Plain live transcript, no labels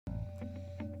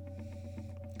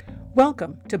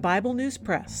Welcome to Bible News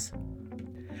Press.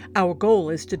 Our goal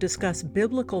is to discuss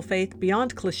biblical faith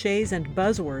beyond cliches and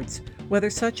buzzwords, whether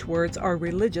such words are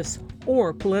religious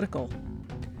or political.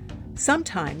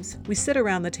 Sometimes we sit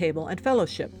around the table and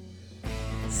fellowship.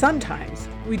 Sometimes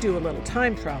we do a little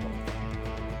time travel.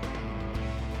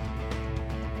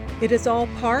 It is all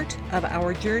part of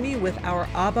our journey with our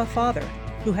Abba Father,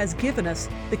 who has given us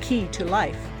the key to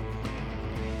life.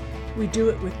 We do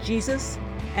it with Jesus,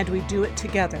 and we do it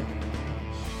together.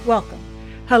 Welcome.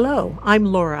 Hello, I'm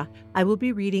Laura. I will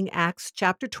be reading Acts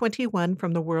chapter 21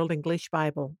 from the World English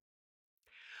Bible.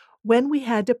 When we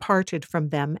had departed from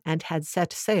them and had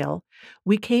set sail,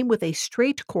 we came with a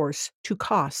straight course to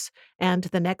Kos, and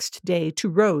the next day to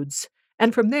Rhodes,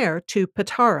 and from there to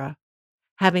Patara.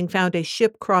 Having found a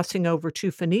ship crossing over to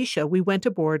Phoenicia, we went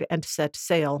aboard and set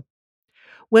sail.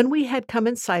 When we had come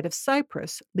in sight of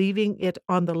Cyprus, leaving it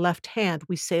on the left hand,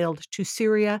 we sailed to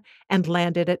Syria and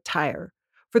landed at Tyre,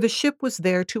 for the ship was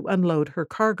there to unload her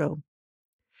cargo.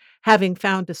 Having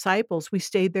found disciples, we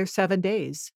stayed there 7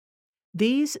 days.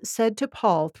 These said to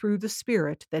Paul through the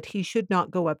Spirit that he should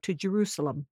not go up to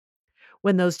Jerusalem.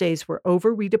 When those days were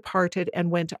over, we departed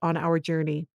and went on our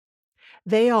journey.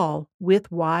 They all,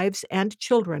 with wives and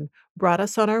children, brought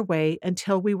us on our way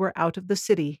until we were out of the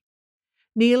city.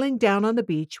 Kneeling down on the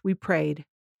beach, we prayed.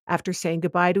 After saying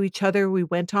goodbye to each other, we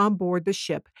went on board the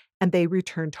ship, and they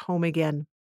returned home again.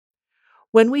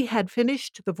 When we had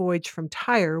finished the voyage from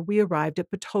Tyre, we arrived at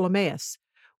Ptolemais.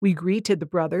 We greeted the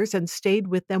brothers and stayed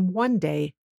with them 1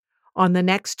 day. On the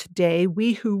next day,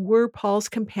 we who were Paul's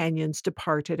companions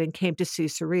departed and came to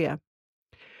Caesarea.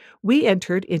 We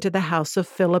entered into the house of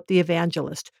Philip the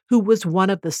evangelist, who was one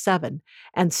of the 7,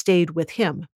 and stayed with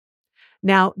him.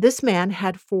 Now, this man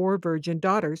had 4 virgin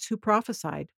daughters who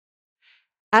prophesied.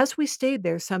 As we stayed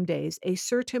there some days, a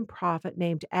certain prophet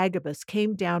named Agabus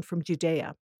came down from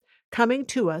Judea. Coming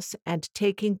to us and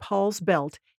taking Paul's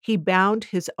belt, he bound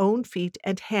his own feet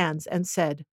and hands and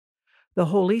said, "The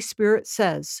Holy Spirit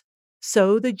says,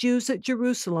 so the Jews at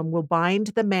Jerusalem will bind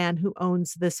the man who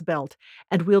owns this belt,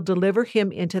 and will deliver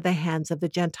him into the hands of the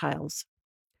Gentiles."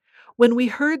 When we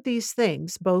heard these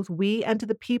things, both we and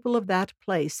the people of that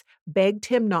place begged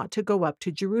him not to go up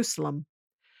to Jerusalem.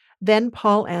 Then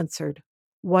Paul answered,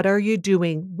 "What are you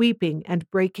doing, weeping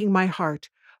and breaking my heart?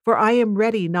 For I am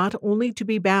ready not only to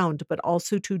be bound, but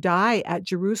also to die at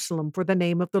Jerusalem for the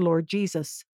name of the Lord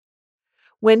Jesus."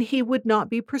 When he would not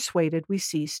be persuaded, we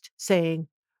ceased, saying,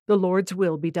 "The Lord's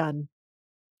will be done."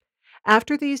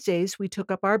 After these days, we took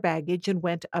up our baggage and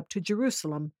went up to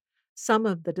Jerusalem. Some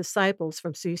of the disciples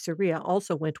from Caesarea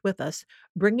also went with us,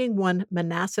 bringing one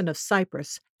Manasseh of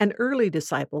Cyprus, an early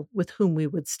disciple with whom we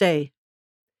would stay.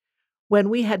 When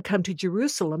we had come to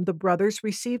Jerusalem, the brothers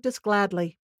received us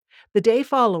gladly. The day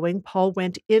following, Paul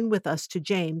went in with us to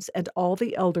James, and all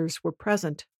the elders were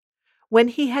present. When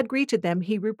he had greeted them,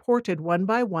 he reported one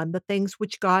by one the things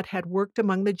which God had worked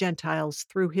among the Gentiles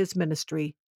through his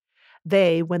ministry.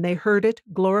 They, when they heard it,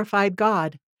 glorified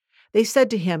God. They said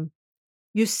to him,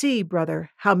 "You see,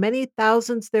 brother, how many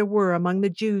thousands there were among the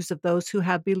Jews of those who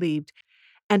have believed,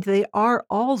 and they are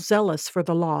all zealous for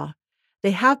the law.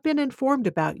 They have been informed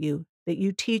about you, that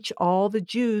you teach all the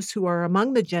Jews who are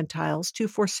among the Gentiles to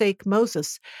forsake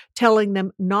Moses, telling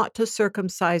them not to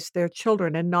circumcise their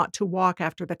children and not to walk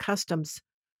after the customs.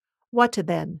 What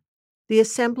then? The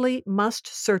assembly must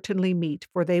certainly meet,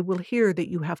 for they will hear that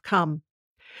you have come.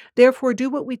 Therefore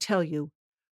do what we tell you.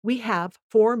 We have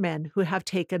 4 men who have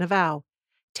taken a vow.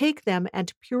 Take them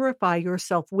and purify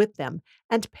yourself with them,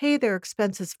 and pay their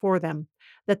expenses for them,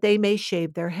 that they may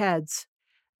shave their heads.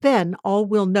 Then all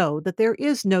will know that there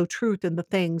is no truth in the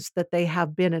things that they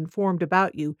have been informed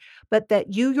about you, but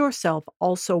that you yourself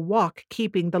also walk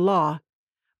keeping the law.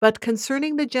 But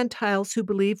concerning the Gentiles who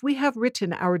believe, we have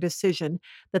written our decision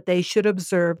that they should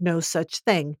observe no such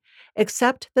thing,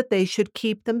 except that they should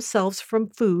keep themselves from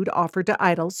food offered to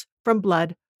idols, from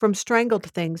blood, from strangled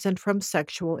things, and from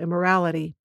sexual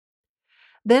immorality."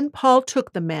 Then Paul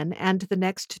took the men, and the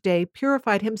next day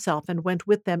purified himself and went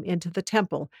with them into the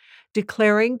temple,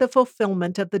 declaring the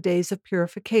fulfillment of the days of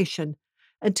purification,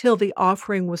 until the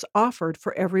offering was offered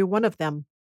for every one of them.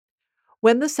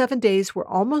 When the 7 days were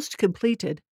almost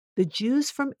completed, the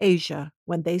Jews from Asia,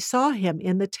 when they saw him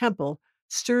in the temple,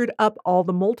 stirred up all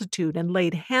the multitude and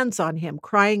laid hands on him,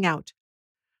 crying out,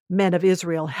 "Men of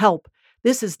Israel, help!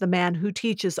 This is the man who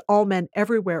teaches all men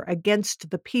everywhere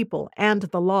against the people and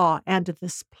the law and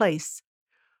this place.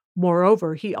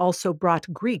 Moreover, he also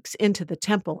brought Greeks into the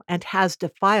temple and has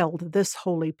defiled this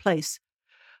holy place."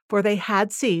 For they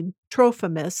had seen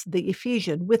Trophimus the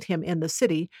Ephesian with him in the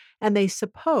city, and they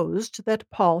supposed that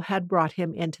Paul had brought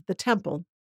him into the temple.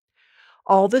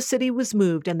 All the city was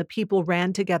moved, and the people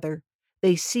ran together.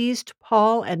 They seized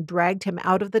Paul and dragged him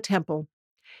out of the temple.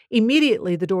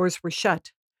 Immediately the doors were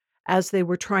shut. As they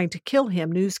were trying to kill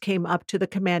him, news came up to the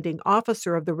commanding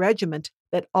officer of the regiment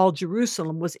that all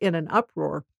Jerusalem was in an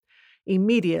uproar.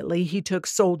 Immediately he took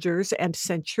soldiers and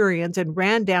centurions and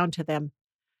ran down to them.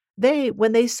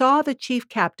 When they saw the chief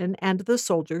captain and the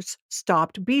soldiers,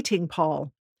 stopped beating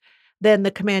Paul. Then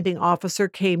the commanding officer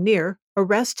came near,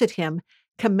 arrested him,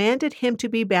 commanded him to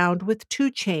be bound with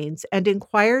 2 chains, and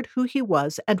inquired who he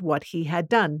was and what he had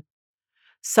done.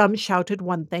 Some shouted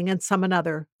one thing and some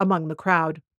another among the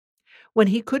crowd. When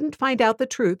he couldn't find out the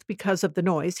truth because of the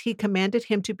noise, he commanded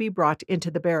him to be brought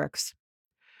into the barracks.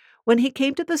 When he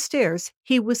came to the stairs,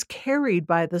 he was carried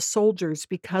by the soldiers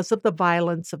because of the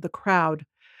violence of the crowd,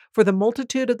 for the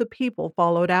multitude of the people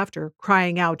followed after,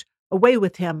 crying out, "Away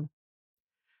with him!"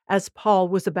 As Paul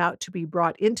was about to be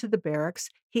brought into the barracks,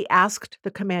 he asked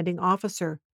the commanding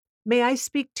officer, "May I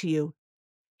speak to you?"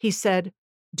 He said,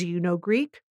 "Do you know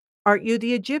Greek? Aren't you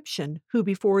the Egyptian who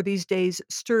before these days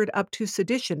stirred up to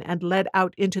sedition and led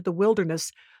out into the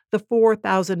wilderness the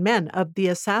 4,000 men of the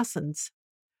assassins?"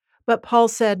 But Paul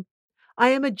said, "I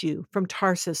am a Jew from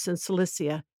Tarsus in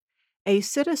Cilicia, a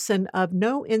citizen of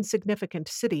no insignificant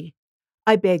city.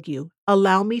 I beg you,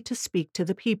 allow me to speak to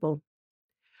the people."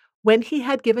 When he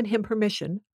had given him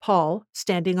permission, Paul,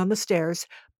 standing on the stairs,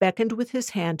 beckoned with his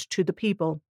hand to the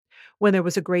people. When there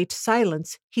was a great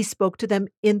silence, he spoke to them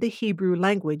in the Hebrew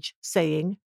language,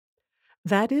 saying,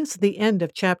 That is the end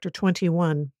of chapter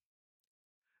 21.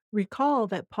 Recall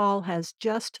that Paul has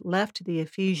just left the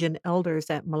Ephesian elders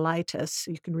at Miletus.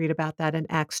 You can read about that in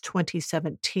Acts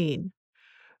 20:17.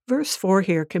 Verse 4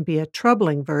 here can be a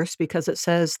troubling verse because it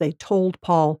says they told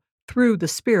Paul through the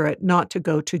Spirit not to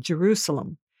go to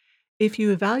Jerusalem. If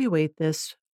you evaluate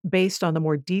this based on the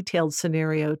more detailed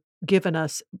scenario given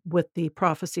us with the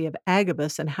prophecy of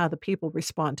Agabus and how the people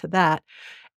respond to that,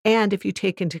 and if you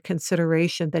take into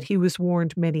consideration that he was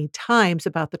warned many times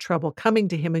about the trouble coming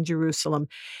to him in Jerusalem,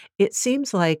 it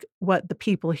seems like what the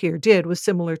people here did was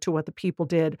similar to what the people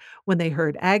did when they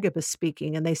heard Agabus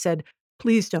speaking, and they said,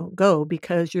 "Please don't go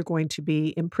because you're going to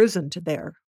be imprisoned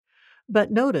there."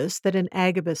 But notice that in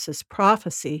Agabus's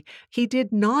prophecy, he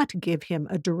did not give him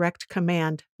a direct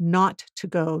command not to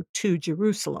go to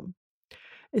Jerusalem.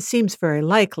 It seems very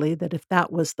likely that if that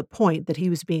was the point, that he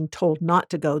was being told not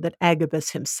to go, that Agabus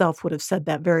himself would have said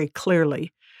that very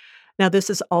clearly. Now, this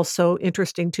is also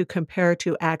interesting to compare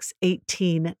to Acts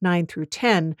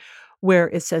 18:9-10, where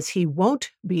it says he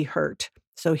won't be hurt.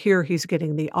 So here he's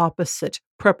getting the opposite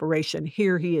preparation.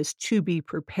 Here he is to be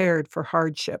prepared for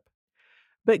hardship.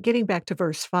 But getting back to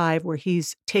verse 5, where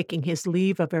he's taking his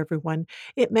leave of everyone,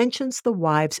 it mentions the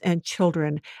wives and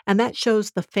children, and that shows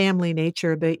the family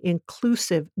nature, the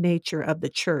inclusive nature of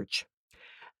the church.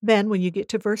 Then, when you get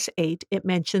to verse 8, it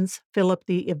mentions Philip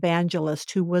the evangelist,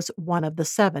 who was one of the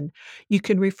 7. You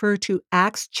can refer to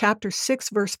Acts chapter 6,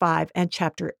 verse 5, and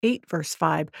chapter 8, verse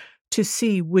 5 to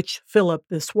see which Philip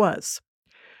this was.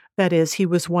 That is, he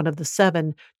was one of the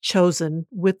 7 chosen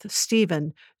with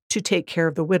Stephen to take care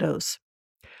of the widows.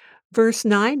 Verse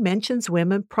 9 mentions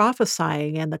women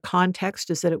prophesying, and the context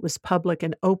is that it was public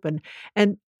and open.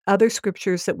 And other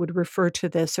scriptures that would refer to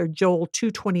this are Joel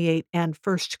 2:28 and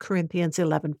 1 Corinthians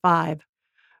 11:5.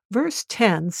 Verse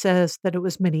 10 says that it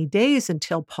was many days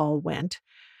until Paul went,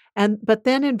 but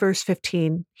then in verse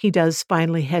 15 he does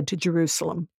finally head to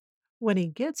Jerusalem. When he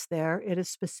gets there, it is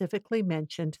specifically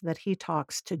mentioned that he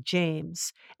talks to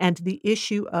James, and the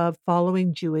issue of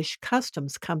following Jewish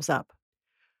customs comes up.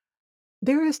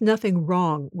 There is nothing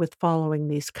wrong with following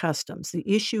these customs. The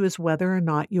issue is whether or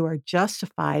not you are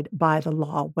justified by the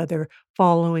law, whether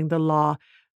following the law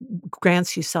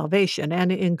grants you salvation.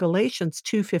 And in Galatians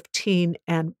 2:15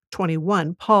 and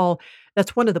 21,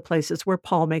 that's one of the places where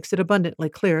Paul makes it abundantly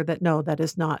clear that no, that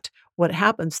is not what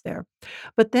happens there.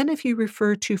 But then if you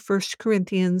refer to 1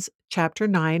 Corinthians chapter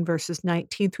 9, verses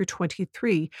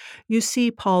 19-23, you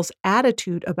see Paul's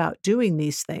attitude about doing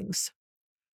these things.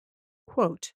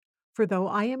 Quote, "For though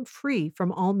I am free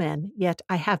from all men, yet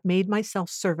I have made myself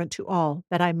servant to all,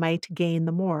 that I might gain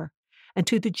the more. And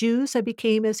to the Jews I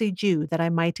became as a Jew, that I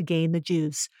might gain the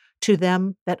Jews. To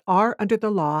them that are under the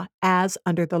law, as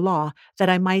under the law, that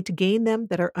I might gain them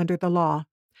that are under the law.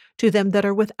 To them that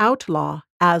are without law,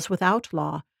 as without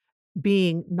law,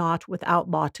 being not without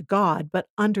law to God, but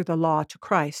under the law to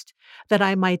Christ, that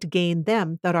I might gain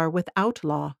them that are without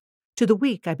law. To the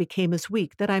weak I became as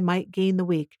weak, that I might gain the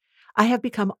weak. I have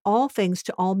become all things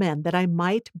to all men, that I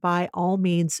might by all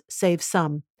means save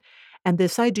some. And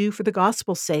this I do for the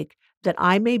gospel's sake, that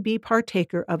I may be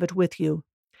partaker of it with you."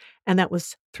 And that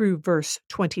was through verse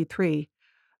 23.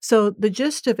 So the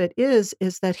gist of it is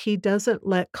that he doesn't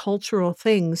let cultural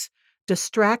things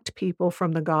distract people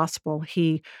from the gospel.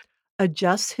 He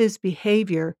adjusts his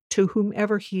behavior to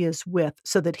whomever he is with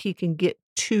so that he can get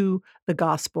to the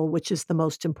gospel, which is the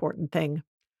most important thing.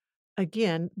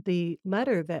 Again, the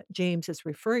letter that James is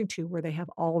referring to, where they have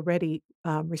already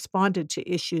responded to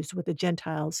issues with the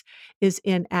Gentiles, is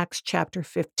in Acts chapter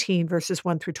 15, verses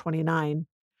 1 through 29.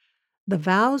 The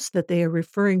vows that they are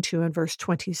referring to in verse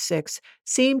 26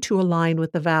 seem to align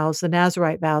with the vows, the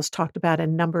Nazarite vows talked about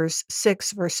in Numbers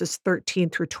 6, verses 13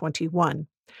 through 21.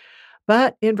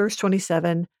 But in verse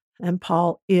 27, and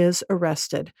Paul is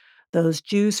arrested. Those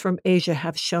Jews from Asia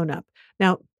have shown up.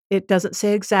 Now, it doesn't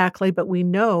say exactly, but we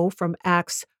know from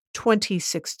Acts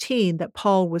 20:16 that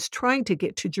Paul was trying to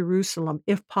get to Jerusalem,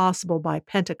 if possible, by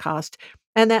Pentecost,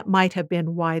 and that might have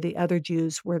been why the other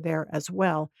Jews were there as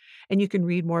well. And you can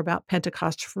read more about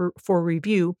Pentecost for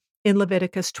review in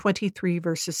Leviticus 23,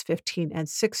 verses 15 and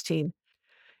 16.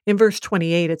 In verse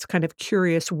 28, it's kind of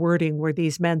curious wording where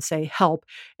these men say, help.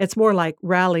 It's more like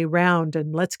rally round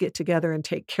and let's get together and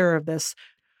take care of this.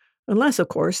 Unless, of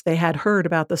course, they had heard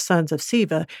about the sons of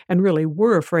Sceva and really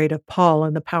were afraid of Paul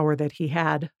and the power that he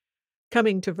had.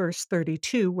 Coming to verse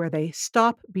 32, where they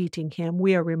stop beating him,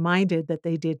 we are reminded that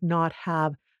they did not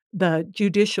have the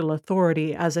judicial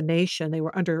authority as a nation. They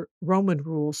were under Roman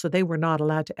rule, so they were not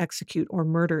allowed to execute or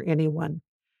murder anyone.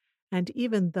 And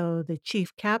even though the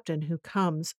chief captain who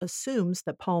comes assumes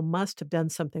that Paul must have done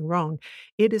something wrong,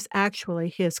 it is actually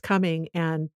his coming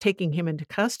and taking him into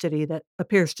custody that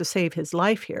appears to save his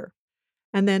life here.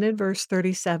 And then in verse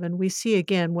 37, we see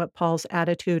again what Paul's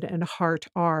attitude and heart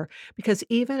are, because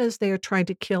even as they are trying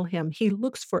to kill him, he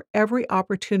looks for every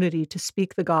opportunity to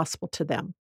speak the gospel to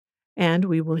them. And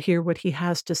we will hear what he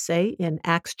has to say in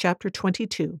Acts chapter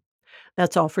 22.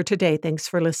 That's all for today. Thanks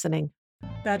for listening.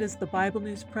 That is the Bible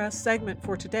News Press segment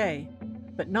for today,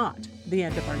 but not the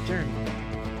end of our journey.